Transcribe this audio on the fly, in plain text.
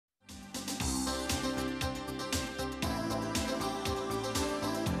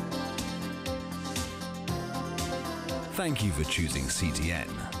Thank you for choosing CTN.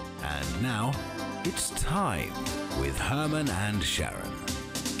 And now, it's time with Herman and Sharron.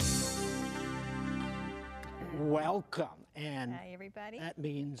 Welcome. And hi, everybody. That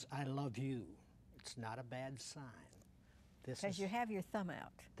means I love you. It's not a bad sign. Because you have your thumb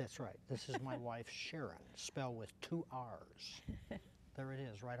out. That's right. This is my wife, Sharron, spelled with 2 R's. There it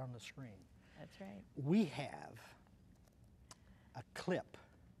is, right on the screen. That's right. We have a clip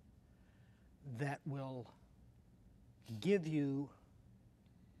that will give you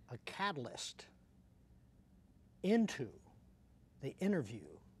a catalyst into the interview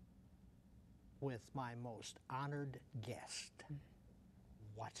with my most honored guest.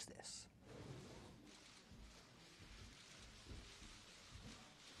 Watch this.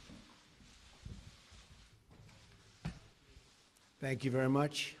 Thank you very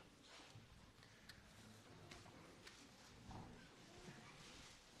much.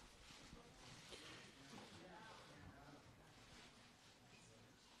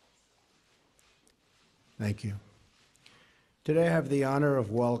 Thank you. Today I have the honor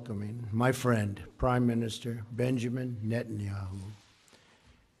of welcoming my friend, Prime Minister Benjamin Netanyahu,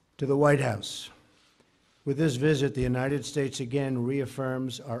 to the White House. With this visit, the United States again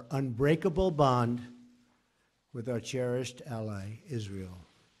reaffirms our unbreakable bond with our cherished ally, Israel.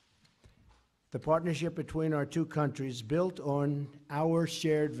 The partnership between our two countries, built on our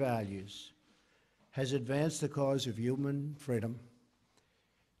shared values, has advanced the cause of human freedom,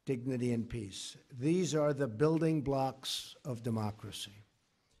 dignity, and peace. These are the building blocks of democracy.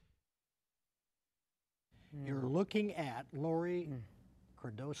 You're looking at Laurie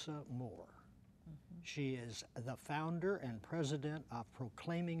Cardoza Moore. She is the founder and president of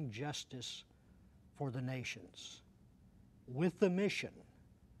Proclaiming Justice for the Nations, with the mission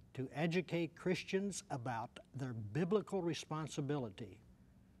to educate Christians about their biblical responsibility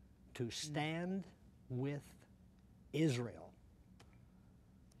to stand with Israel.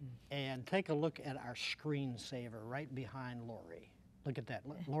 And take a look at our screensaver right behind Laurie. Look at that.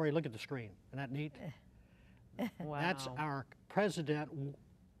 Laurie, look at the screen. Isn't that neat? Wow. That's our president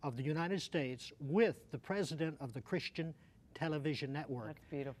of the United States with the president of the Christian Television Network. That's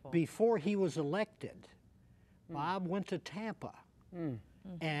beautiful. Before he was elected, Bob went to Tampa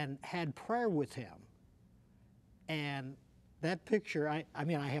and had prayer with him. And that picture, I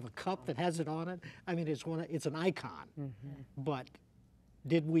mean, I have a cup that has it on it. I mean, it's an icon. But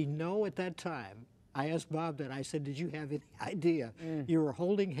did we know at that time? I asked Bob that. I said, did you have any idea you were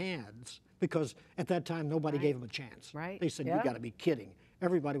holding hands? Because at that time, nobody gave him a chance. Right. They said, you got to be kidding.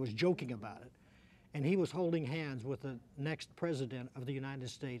 Everybody was joking about it. And he was holding hands with the next president of the United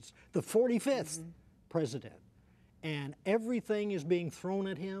States, the 45th president. And everything is being thrown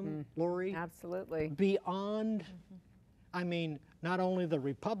at him, Laurie. Absolutely. Beyond, I mean, not only the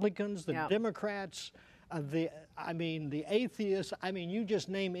Republicans, the Democrats, the atheists. I mean, you just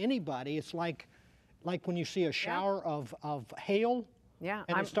name anybody. It's like when you see a shower of hail. Yeah,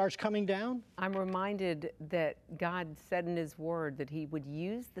 and it starts coming down. I'm reminded that God said in His Word that He would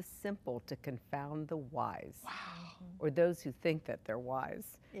use the simple to confound the wise. Wow. Or those who think that they're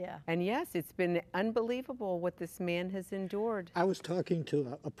wise. Yeah. And yes, it's been unbelievable what this man has endured. I was talking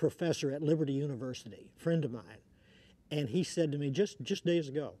to a professor at Liberty University, a friend of mine, and he said to me just days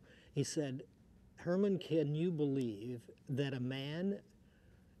ago, he said, Herman, can you believe that a man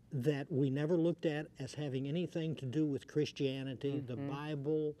that we never looked at as having anything to do with Christianity, the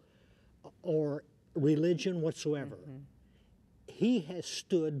Bible, or religion whatsoever, he has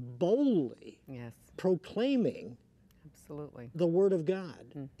stood boldly proclaiming the Word of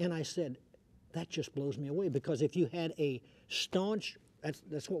God. And I said, that just blows me away, because if you had a staunch,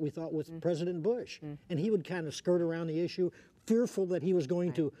 that's what we thought with President Bush, and he would kind of skirt around the issue, fearful that he was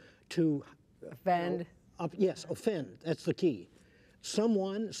going to offend. Offend. That's the key.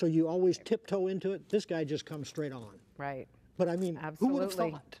 Someone, so you always tiptoe into it. This guy just comes straight on. Right. But I mean, who would have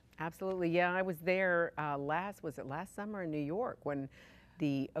thought? Absolutely. Yeah, I was there last summer in New York when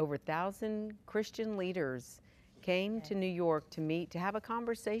the over 1,000 Christian leaders came to New York to have a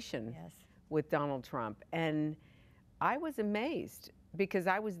conversation with Donald Trump. And I was amazed because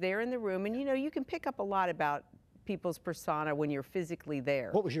I was there in the room, and you know, you can pick up a lot about people's persona when you're physically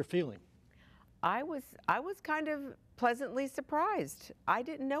there. What was your feeling? I was kind of pleasantly surprised. I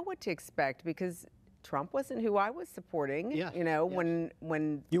didn't know what to expect because Trump wasn't who I was supporting. You know,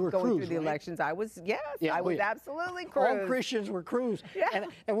 when you were going Cruz, through the right? elections, I was I was absolutely Cruz. All Christians were Cruz.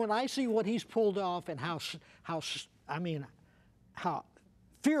 And when I see what he's pulled off and how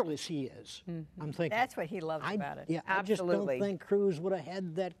fearless he is, I'm thinking that's what he loves about it. Yeah, absolutely. I just don't think Cruz would have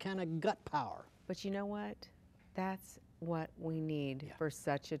had that kind of gut power. But you know what? That's what we need Yeah. for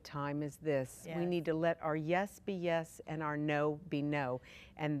such a time as this. We Yes. need to let our yes be yes and our no be no.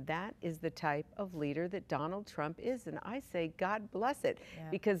 And that is the type of leader that Donald Trump is. And I say, God bless it. Yeah.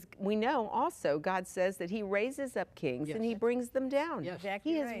 Because we know also God says that he raises up kings and he Yes. brings them down. Yes.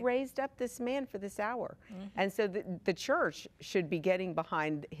 Exactly He has right. raised up this man for this hour. And so the church should be getting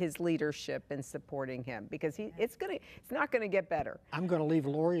behind his leadership and supporting him, because it's not going to get better. I'm going to leave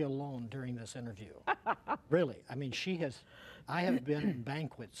Laurie alone during this interview. Really. I mean, I have been in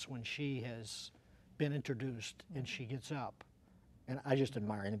banquets when she has been introduced and she gets up. And I just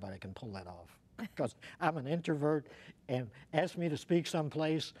admire anybody that can pull that off. Because I'm an introvert, and ask me to speak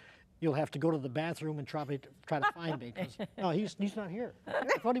someplace, you'll have to go to the bathroom and try to find me. 'Cause, no, he's not here. I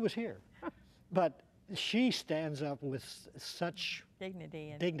thought he was here. But she stands up with such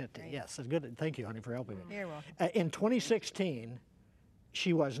Dignity. And dignity. grace. Yes, that's good. Thank you, honey, for helping me. You're welcome. In 2016,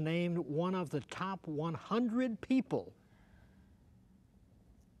 she was named one of the top 100 people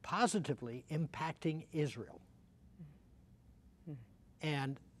positively impacting Israel.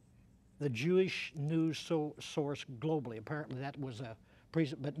 And the Jewish news source globally, apparently that was a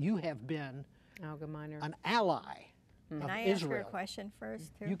but you have been Allgemeiner. an ally of Can I ask her a Israel. question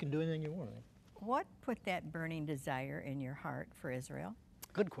first, too? You can do anything you want. What put that burning desire in your heart for Israel?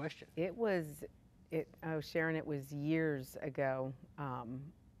 Good question. Sharon, it was years ago,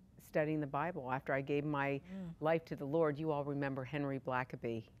 studying the Bible. After I gave my life to the Lord, you all remember Henry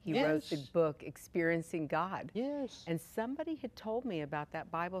Blackaby. He wrote the Yes. book, Experiencing God. Yes. And somebody had told me about that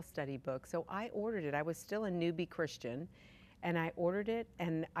Bible study book, so I ordered it. I was still a newbie Christian, and I ordered it,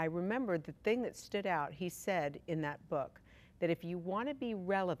 and I remember the thing that stood out, he said in that book, that if you want to be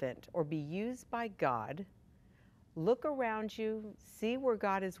relevant or be used by God, look around you, see where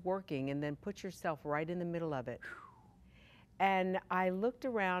God is working, and then put yourself right in the middle of it. And I looked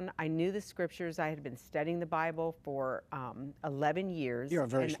around, I knew the scriptures, I had been studying the Bible for 11 years. You're a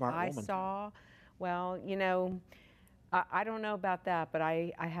very and smart I woman. saw, well, I don't know about that, but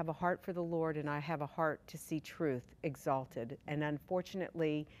I have a heart for the Lord, and I have a heart to see truth exalted. And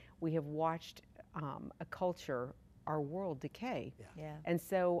unfortunately, we have watched a culture, our world, decay. Yeah. And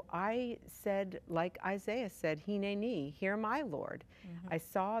so I said, like Isaiah said, Hineni, hear my Lord. I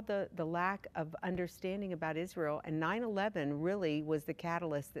saw the lack of understanding about Israel, and 9/11 really was the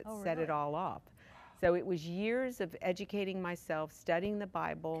catalyst that set it all off. So it was years of educating myself, studying the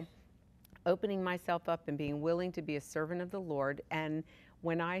Bible, opening myself up and being willing to be a servant of the Lord. And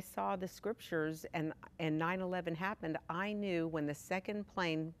when I saw the scriptures and 9/11 happened, I knew when the second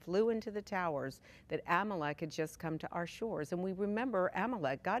plane flew into the towers that Amalek had just come to our shores. And we remember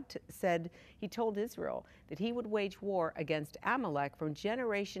Amalek. God said, he told Israel that he would wage war against Amalek from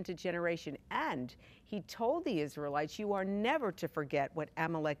generation to generation. And he told the Israelites, you are never to forget what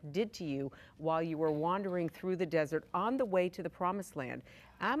Amalek did to you while you were wandering through the desert on the way to the promised land.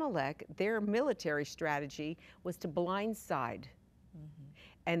 Amalek, their military strategy was to blindside.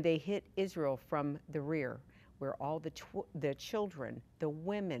 And they hit Israel from the rear, where all the children, the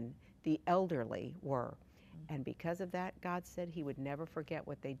women, the elderly were. And because of that, God said he would never forget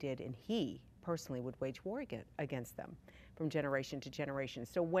what they did, and he personally would wage war against them from generation to generation.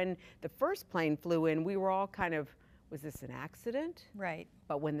 So when the first plane flew in, we were all kind of, was this an accident? Right.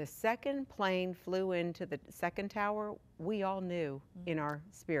 But when the second plane flew into the second tower, we all knew in our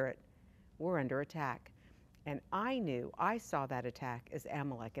spirit, we're under attack. And I saw that attack as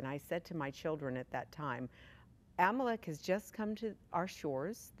Amalek. And I said to my children at that time, Amalek has just come to our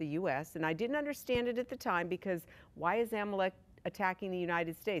shores, the U.S., and I didn't understand it at the time, because why is Amalek attacking the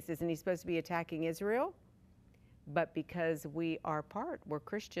United States? Isn't he supposed to be attacking Israel? But because we're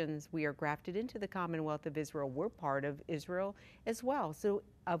Christians, we are grafted into the Commonwealth of Israel. We're part of Israel as well. So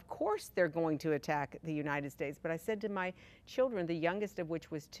of course they're going to attack the United States. But I said to my children, the youngest of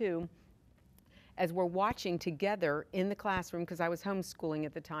which was 2, as we're watching together in the classroom, because I was homeschooling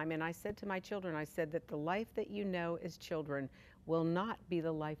at the time, and I said to my children, I said that the life that you know as children will not be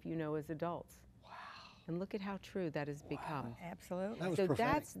the life you know as adults. Wow. And look at how true that has become. Absolutely. That was So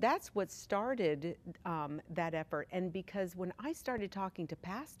prophetic. that's what started that effort. And because when I started talking to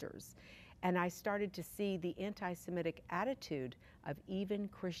pastors, and I started to see the anti-Semitic attitude of even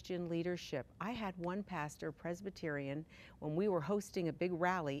Christian leadership. I had one pastor, Presbyterian, when we were hosting a big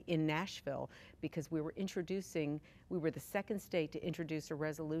rally in Nashville, because we were the second state to introduce a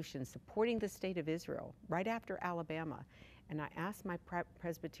resolution supporting the state of Israel right after Alabama. And I asked my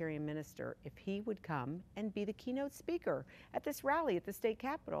Presbyterian minister if he would come and be the keynote speaker at this rally at the state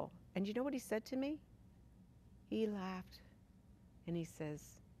capitol. And you know what he said to me? He laughed and he says,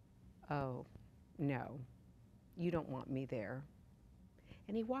 oh, no, you don't want me there.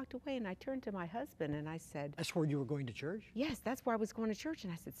 And he walked away, and I turned to my husband and I said, That's where you were going to church? yes, that's where I was going to church.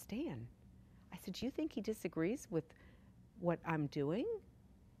 And I said, Stan, I said, do you think he disagrees with what I'm doing?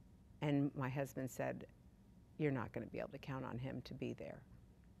 And my husband said, you're not going to be able to count on him to be there.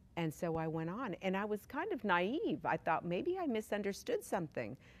 And so I went on, and I was kind of naive. I thought maybe I misunderstood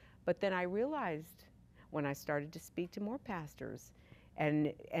something. But then I realized when I started to speak to more pastors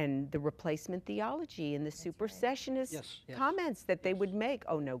and the replacement theology and the supersessionist comments that they would make,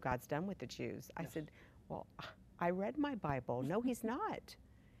 oh no, God's done with the Jews. I said, well, I read my Bible. No, he's not.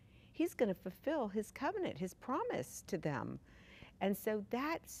 He's going to fulfill his covenant, his promise to them. And so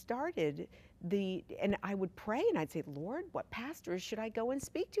that started and I would pray and I'd say, Lord, what pastors should I go and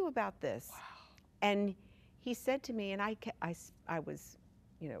speak to about this? Wow. And he said to me, and I was,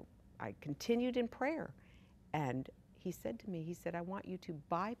 I continued in prayer. And he said to me, he said, I want you to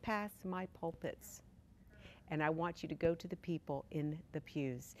bypass my pulpits. And I want you to go to the people in the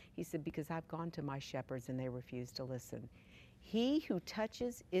pews. He said, because I've gone to my shepherds and they refuse to listen. He who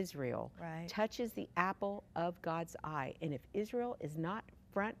touches Israel touches the apple of God's eye. And if Israel is not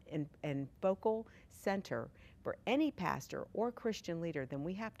front and focal center for any pastor or Christian leader, then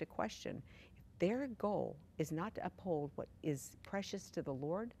we have to question if their goal is not to uphold what is precious to the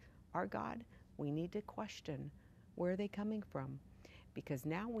Lord, our God. We need to question where are they coming from, because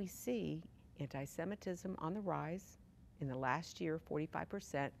now we see anti-Semitism on the rise. In the last year,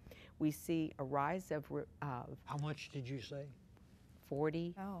 45%. We see a rise of how much did you say?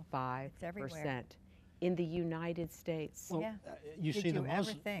 45% in the United States. Well, you see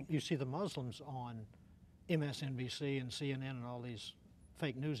the Muslims on MSNBC and CNN and all these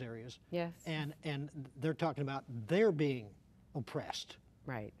fake news areas. Yes. And they're talking about they're being oppressed.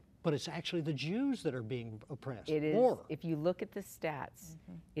 Right. But it's actually the Jews that are being oppressed. It is. More. If you look at the stats,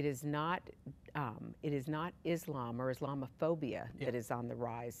 it is not Islam or Islamophobia that is on the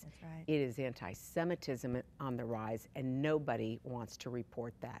rise. That's right. It is anti-Semitism on the rise, and nobody wants to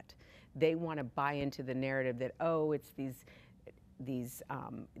report that. They want to buy into the narrative that, oh, it's these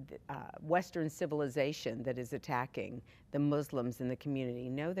Western civilization that is attacking the Muslims in the community.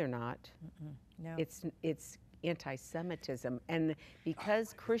 No, they're not. No. It's anti-Semitism, and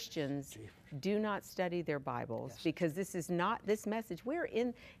because Christians do not study their Bibles, because this is not this message.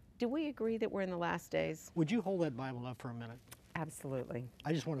 Do we agree that we're in the last days? Would you hold that Bible up for a minute? Absolutely.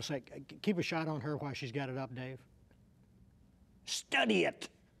 I just want to say, keep a shot on her while she's got it up, Dave. Study it.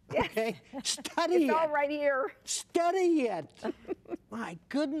 Okay? Study it. It's all right here. Study it. My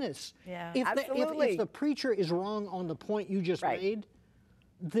goodness. Yeah. Absolutely. If the preacher is wrong on the point you just made,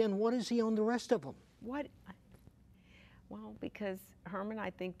 then what is he on the rest of them? What? Well, because Herman, I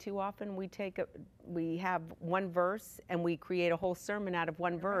think too often we have one verse and we create a whole sermon out of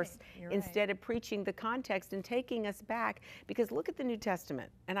one verse instead of preaching the context and taking us back. Because look at the New Testament,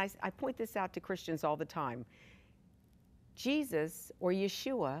 and I point this out to Christians all the time. Jesus or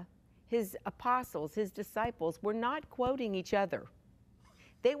Yeshua, his apostles, his disciples were not quoting each other.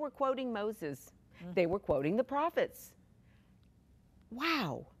 They were quoting Moses. They were quoting the prophets.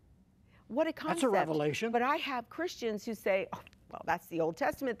 Wow. What a concept. That's a revelation. But I have Christians who say, oh, well, that's the Old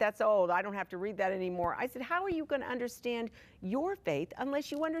Testament, that's old, I don't have to read that anymore. I said, how are you going to understand your faith unless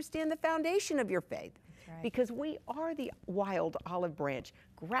you understand the foundation of your faith? That's right. Because we are the wild olive branch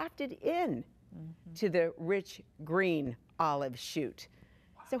grafted in to the rich green olive shoot.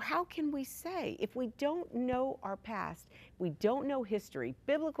 So how can we say, if we don't know our past, we don't know history,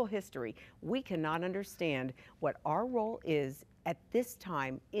 biblical history, we cannot understand what our role is at this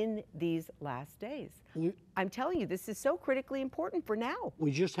time in these last days. I'm telling you, this is so critically important for now.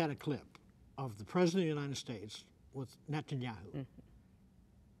 We just had a clip of the President of the United States with Netanyahu.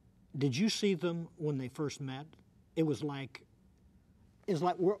 Did you see them when they first met? It was like,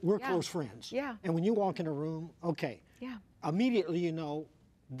 we're close friends. Yeah. And when you walk in a room, okay, immediately you know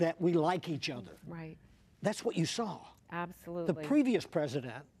that we like each other. Right. That's what you saw. Absolutely. The previous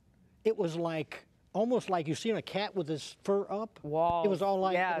president, it was like, almost like you've seen a cat with his fur up. Walls. It was all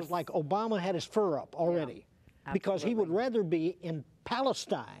like, it was like Obama had his fur up already. Because he would rather be in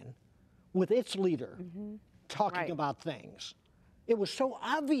Palestine with its leader talking about things. It was so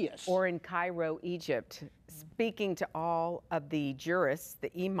obvious. Or in Cairo, Egypt, speaking to all of the jurists,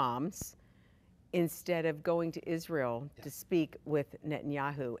 the imams, instead of going to Israel to speak with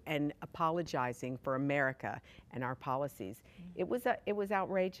Netanyahu and apologizing for America and our policies. It was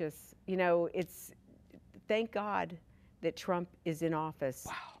outrageous. You know, thank God that Trump is in office.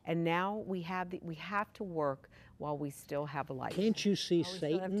 Wow. And now we have to work while we still have life. Can't you see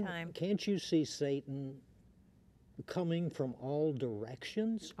Satan? Can't you see Satan coming from all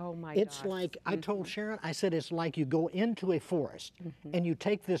directions. Oh my It's gosh. like, I told Sharon, I said, it's like you go into a forest and you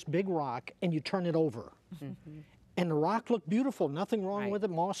take this big rock and you turn it over. And the rock looked beautiful, nothing wrong with it,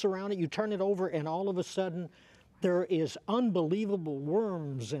 moss around it. You turn it over and all of a sudden there is unbelievable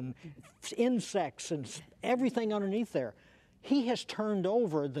worms and insects and everything underneath there. He has turned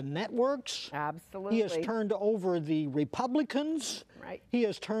over the networks. Absolutely. He has turned over the Republicans. Right. He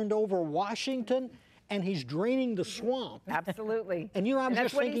has turned over Washington, and he's draining the swamp. Absolutely. And you know, I was that's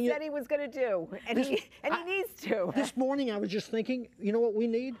just what thinking. he said he was going to do, and he needs to. This morning, I was just thinking. You know what we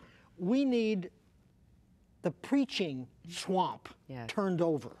need? We need the preaching swamp turned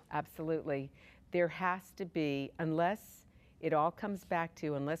over. Absolutely. There has to be, unless it all comes back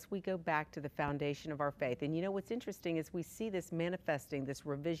to, unless we go back to the foundation of our faith. And you know what's interesting is we see this manifesting, this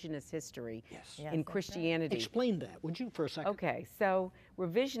revisionist history in Christianity. Explain that, would you, for a second? Okay, so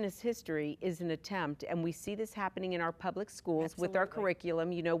revisionist history is an attempt, and we see this happening in our public schools with our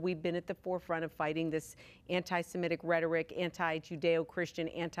curriculum. You know, we've been at the forefront of fighting this anti-Semitic rhetoric, anti-Judeo-Christian,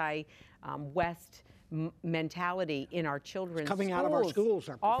 anti-West mentality in our children's coming out of our schools,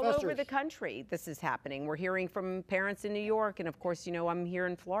 our professors. All over the country, this is happening. We're hearing from parents in New York, and of course, you know, I'm here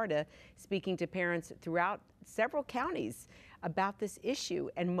in Florida speaking to parents throughout several counties about this issue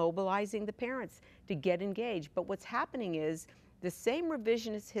and mobilizing the parents to get engaged. But what's happening is the same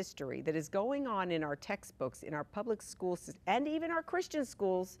revisionist history that is going on in our textbooks, in our public schools, and even our Christian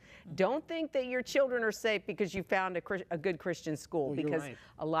schools. Don't think that your children are safe because you found a good Christian school, because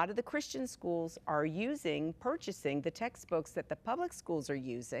a lot of the Christian schools are purchasing the textbooks that the public schools are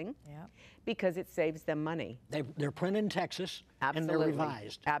using because it saves them money. They're printed in Texas, and they're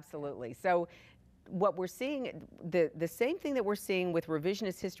revised. Absolutely. So what we're seeing, the same thing that we're seeing with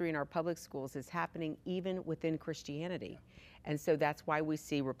revisionist history in our public schools is happening even within Christianity. And so that's why we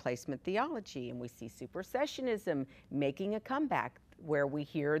see replacement theology, and we see supersessionism making a comeback, where we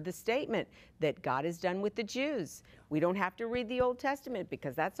hear the statement that God is done with the Jews. We don't have to read the Old Testament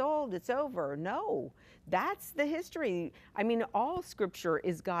because that's old, it's over. No, that's the history. I mean, all scripture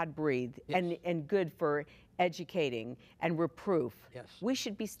is God-breathed and good for educating and reproof. We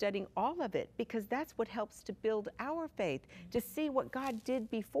should be studying all of it, because that's what helps to build our faith, to see what God did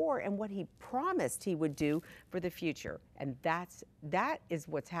before and what he promised he would do for the future. And that is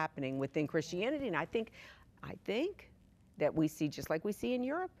what's happening within Christianity. And I think that we see, just like we see in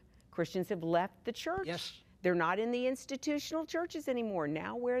Europe, Christians have left the church. They're not in the institutional churches anymore.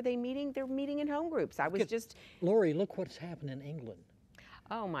 Now where are they meeting? They're meeting in home groups. Laurie, look what's happened in England.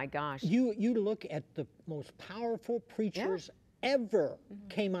 Oh my gosh. You look at the most powerful preachers ever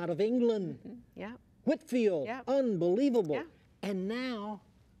came out of England. Whitfield, unbelievable. And now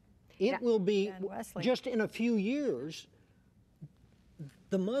it will be, just in a few years,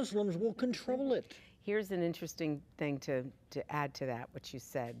 the Muslims will control it. Here's an interesting thing to add to that, what you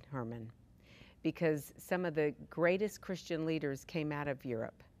said, Herman, because some of the greatest Christian leaders came out of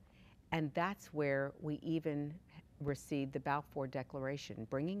Europe, and that's where we even received the Balfour Declaration,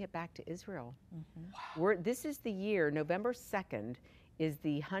 bringing it back to Israel. This is the year, November 2nd, is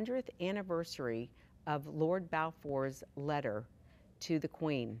the 100th anniversary of Lord Balfour's letter to the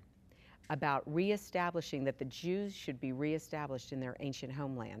Queen about reestablishing that the Jews should be reestablished in their ancient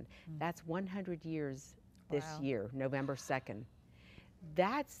homeland. That's 100 years this year, November 2nd.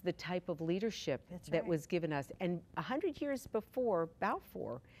 That's the type of leadership that was given us. And 100 years before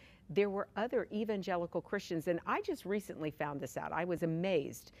Balfour, there were other evangelical Christians, and I just recently found this out. I was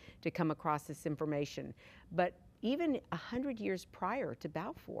amazed to come across this information. But even 100 years prior to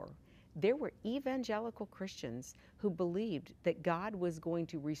Balfour, there were evangelical Christians who believed that God was going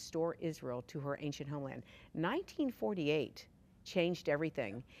to restore Israel to her ancient homeland. 1948 changed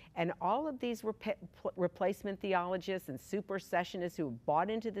everything. And all of these replacement theologists and supersessionists who bought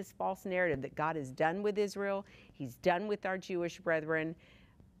into this false narrative that God is done with Israel, he's done with our Jewish brethren.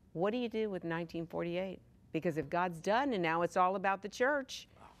 What do you do with 1948? Because if God's done and now it's all about the church,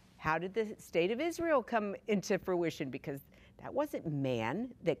 how did the state of Israel come into fruition? Because that wasn't man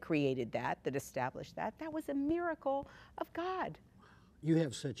that created that established that. That was a miracle of God. You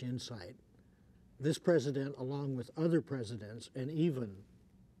have such insight. This president, along with other presidents, and even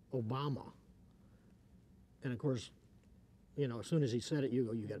Obama, and of course, you know, as soon as he said it, you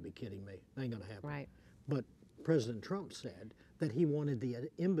go, you got to be kidding me. That ain't going to happen. Right. But President Trump said that he wanted the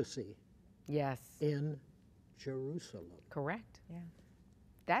embassy in Jerusalem. Correct. Yeah.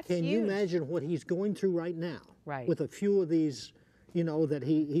 That's Can huge. you imagine what he's going through right now? Right. With a few of these, you know, that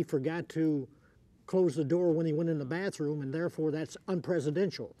he forgot to close the door when he went in the bathroom, and therefore that's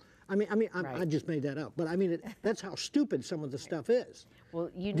unpresidential. I just made that up, but I mean, that's how stupid some of the stuff is. Well,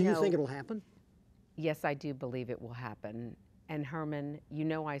 Do you think it'll happen? Yes, I do believe it will happen. And Herman, you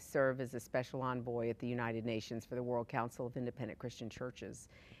know I serve as a special envoy at the United Nations for the World Council of Independent Christian Churches.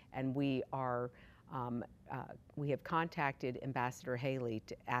 And we have contacted Ambassador Haley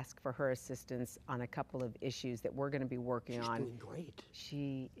to ask for her assistance on a couple of issues that we're going to be working on. She's doing great.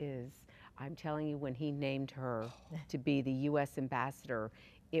 She is. I'm telling you, when he named her to be the U.S. ambassador,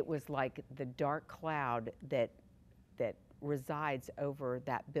 it was like the dark cloud that resides over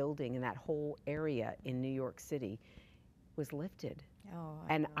that building and that whole area in New York City was lifted. Oh,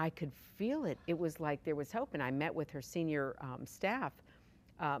 and I could feel it. It was like there was hope. And I met with her senior staff.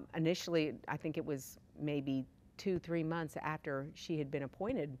 Initially, I think it was maybe 2-3 months after she had been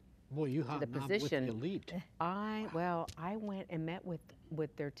appointed Boy, you to the hobnobbed position. with the elite. I went and met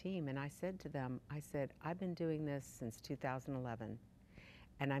with their team, and I said to them, I said, I've been doing this since 2011.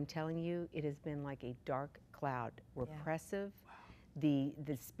 And I'm telling you, it has been like a dark cloud, repressive. The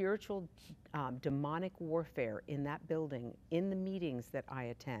spiritual demonic warfare in that building, in the meetings that I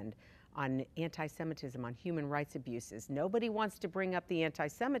attend, on anti-Semitism, on human rights abuses. Nobody wants to bring up the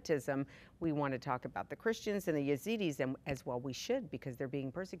anti-Semitism. We want to talk about the Christians and the Yazidis, and as well we should, because they're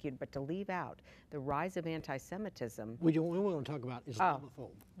being persecuted, but to leave out the rise of anti-Semitism. We want to talk about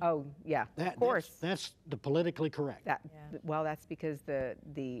Islamophobe. Oh, yeah, of course. That's the politically correct. Well, that's because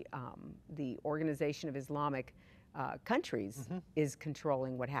the Organization of Islamic countries is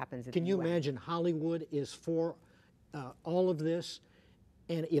controlling what happens in the Can you UN. imagine Hollywood is for all of this?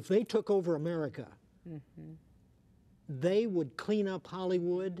 And if they took over America, they would clean up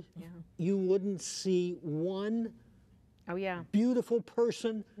Hollywood. Yeah. You wouldn't see one beautiful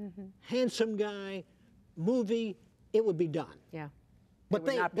person, handsome guy, movie. It would be done. Yeah. But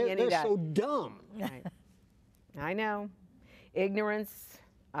There would not be any of they're that. so dumb. Right. I know. Ignorance,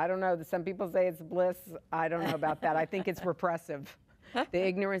 I don't know. Some people say it's bliss. I don't know about that. I think it's repressive. The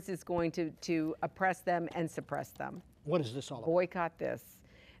ignorance is going to oppress them and suppress them. What is this all about? Boycott this.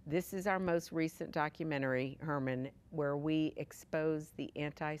 This is our most recent documentary, Herman, where we expose the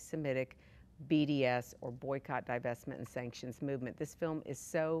anti-Semitic BDS, or Boycott, Divestment, and Sanctions movement. This film is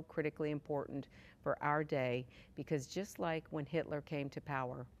so critically important for our day because just like when Hitler came to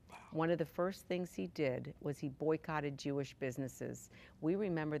power, one of the first things he did was he boycotted Jewish businesses. We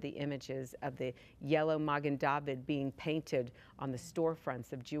remember the images of the yellow Magen David being painted on the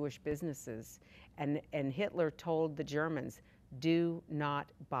storefronts of Jewish businesses. And Hitler told the Germans, do not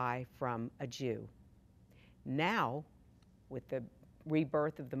buy from a Jew. Now, with the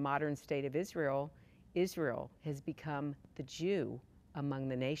rebirth of the modern state of Israel, Israel has become the Jew among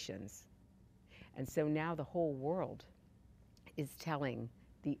the nations. And so now the whole world is telling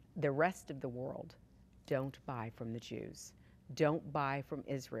the rest of the world, don't buy from the Jews. Don't buy from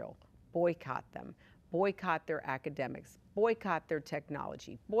Israel. Boycott them. Boycott their academics. Boycott their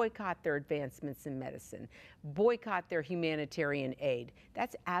technology. Boycott their advancements in medicine. Boycott their humanitarian aid.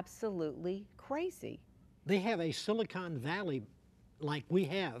 That's absolutely crazy. They have a Silicon Valley like we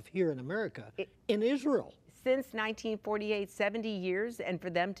have here in America in Israel. Since 1948, 70 years, and for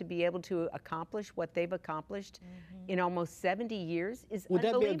them to be able to accomplish what they've accomplished in almost 70 years is Would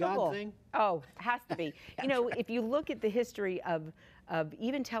that unbelievable. be a God thing? Oh, has to be. You know, if you look at the history of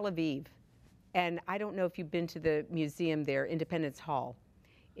even Tel Aviv, and I don't know if you've been to the museum there, Independence Hall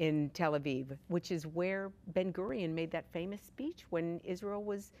in Tel Aviv, which is where Ben-Gurion made that famous speech when Israel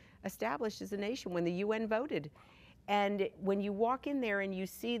was established as a nation, when the UN voted. And when you walk in there and you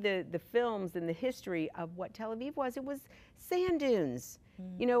see the films and the history of what Tel Aviv was, it was sand dunes.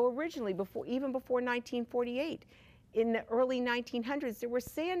 You know, originally, even before 1948. In the early 1900s, there were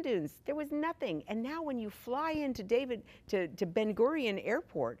sand dunes. There was nothing. And now when you fly into to Ben-Gurion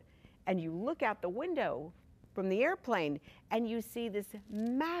Airport and you look out the window from the airplane and you see this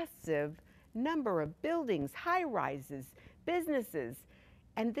massive number of buildings, high-rises, businesses.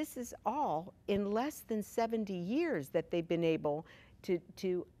 And this is all in less than 70 years that they've been able to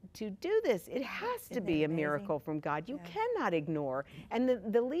do this. It has to be a miracle from God. You cannot ignore, and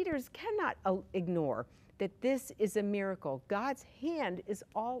the leaders cannot ignore that this is a miracle. God's hand is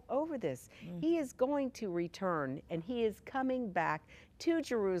all over this. He is going to return, and he is coming back to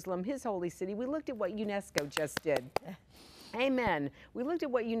Jerusalem, his holy city. We looked at what UNESCO just did. Amen. We looked at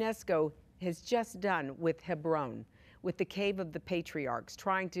what UNESCO has just done with Hebron, with the Cave of the Patriarchs,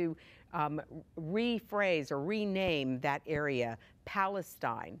 trying to rephrase or rename that area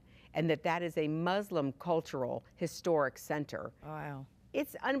Palestine, and that is a Muslim cultural historic center. Wow.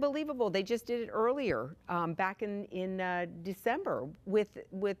 It's unbelievable. They just did it earlier, back in December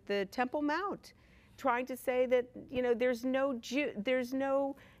with the Temple Mount, trying to say that, you know, there's no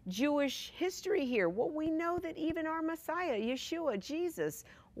Jewish history here. Well, we know that even our Messiah, Yeshua, Jesus,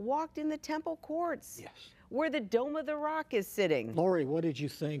 walked in the temple courts. Yes. Where the Dome of the Rock is sitting. Laurie, what did you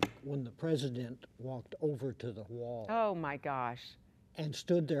think when the president walked over to the wall? Oh my gosh. And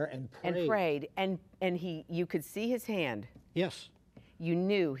stood there and prayed. And you could see his hand. Yes. You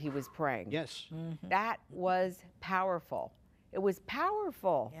knew he was praying. Yes. Mm-hmm. That was powerful. It was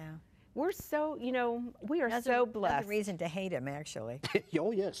powerful. Yeah. We're so, you know, we are so blessed. That's a reason to hate him, actually.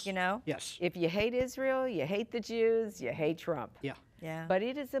 Oh, yes. You know? Yes. If you hate Israel, you hate the Jews, you hate Trump. Yeah. Yeah. But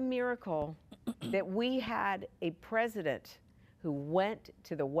it is a miracle that we had a president who went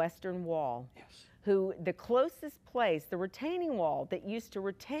to the Western Wall, Yes. who the closest place, the retaining wall that used to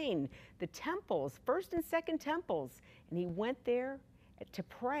retain the temples, first and second temples, and he went there to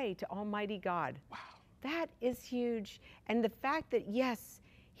pray to Almighty God. Wow. That is huge. And the fact that, yes,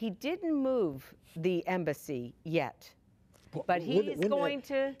 he didn't move the embassy yet, but he is going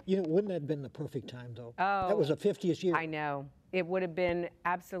to... You know, wouldn't that have been the perfect time, though? Oh, that was the 50th year. I know. It would have been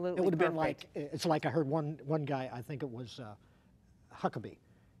absolutely It would have been perfect. like, it's like I heard one guy, I think it was Huckabee.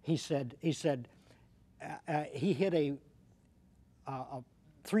 He said he hit a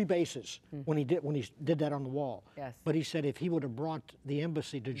 3 bases when he did that on the wall. Yes. But he said if he would have brought the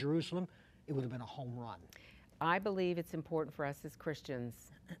embassy to Jerusalem, it would have been a home run. I believe it's important for us as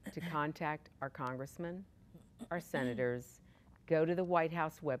Christians to contact our congressmen, our senators, go to the White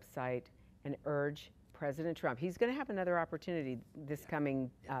House website and urge President Trump. He's going to have another opportunity this coming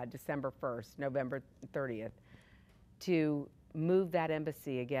December 1st, November 30th, to move that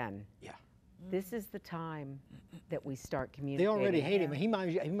embassy again. Yeah. This is the time that we start They communicating. already hate him. He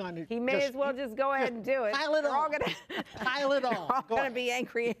may as well just go ahead and do it. Pile it We're all on. gonna, Pile it on. We're all Go going to ahead. be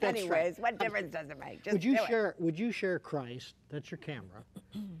angry That's anyways. right. What difference does it make? Just Would you do it. Would you share Christ? That's your camera.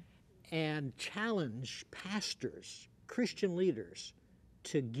 And challenge pastors, Christian leaders,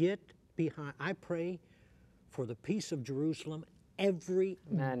 to get behind. I pray for the peace of Jerusalem every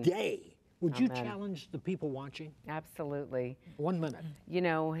Amen. day. Would you Amen. challenge the people watching? Absolutely. 1 minute. You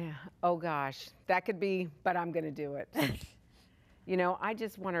know, oh gosh, that could be, but I'm going to do it. You know, I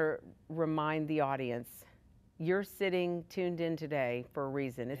just want to remind the audience, you're sitting tuned in today for a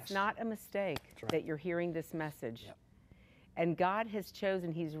reason. It's Yes. not a mistake That's right. that you're hearing this message. Yep. And God has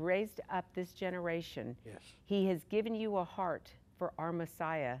chosen, He's raised up this generation. Yes. He has given you a heart for our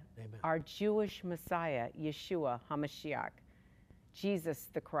Messiah, Amen. our Jewish Messiah, Yeshua HaMashiach, Jesus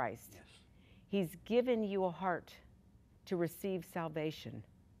the Christ. Yes. He's given you a heart to receive salvation.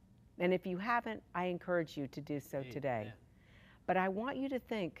 And if you haven't, I encourage you to do so today. Amen. But I want you to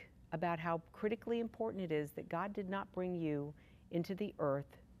think about how critically important it is that God did not bring you into the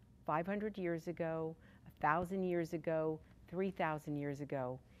earth 500 years ago, 1,000 years ago, 3,000 years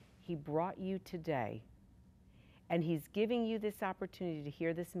ago. He brought you today. And He's giving you this opportunity to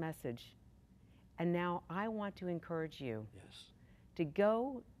hear this message. And now I want to encourage you Yes. to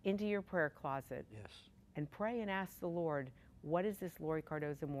go into your prayer closet Yes. and pray and ask the Lord, what is this Laurie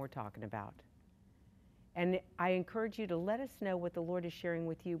Cardoza Moore talking about? And I encourage you to let us know what the Lord is sharing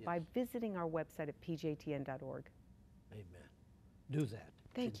with you by visiting our website at pjtn.org. Amen. Do that.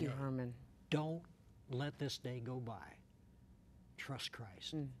 Thank you, today. Herman. Don't let this day go by. Trust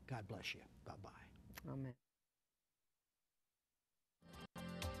Christ. God bless you. Bye-bye. Amen.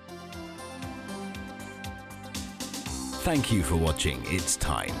 Thank you for watching It's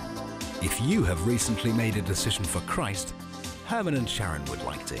Time. If you have recently made a decision for Christ, Herman and Sharron would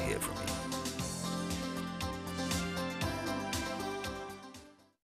like to hear from you.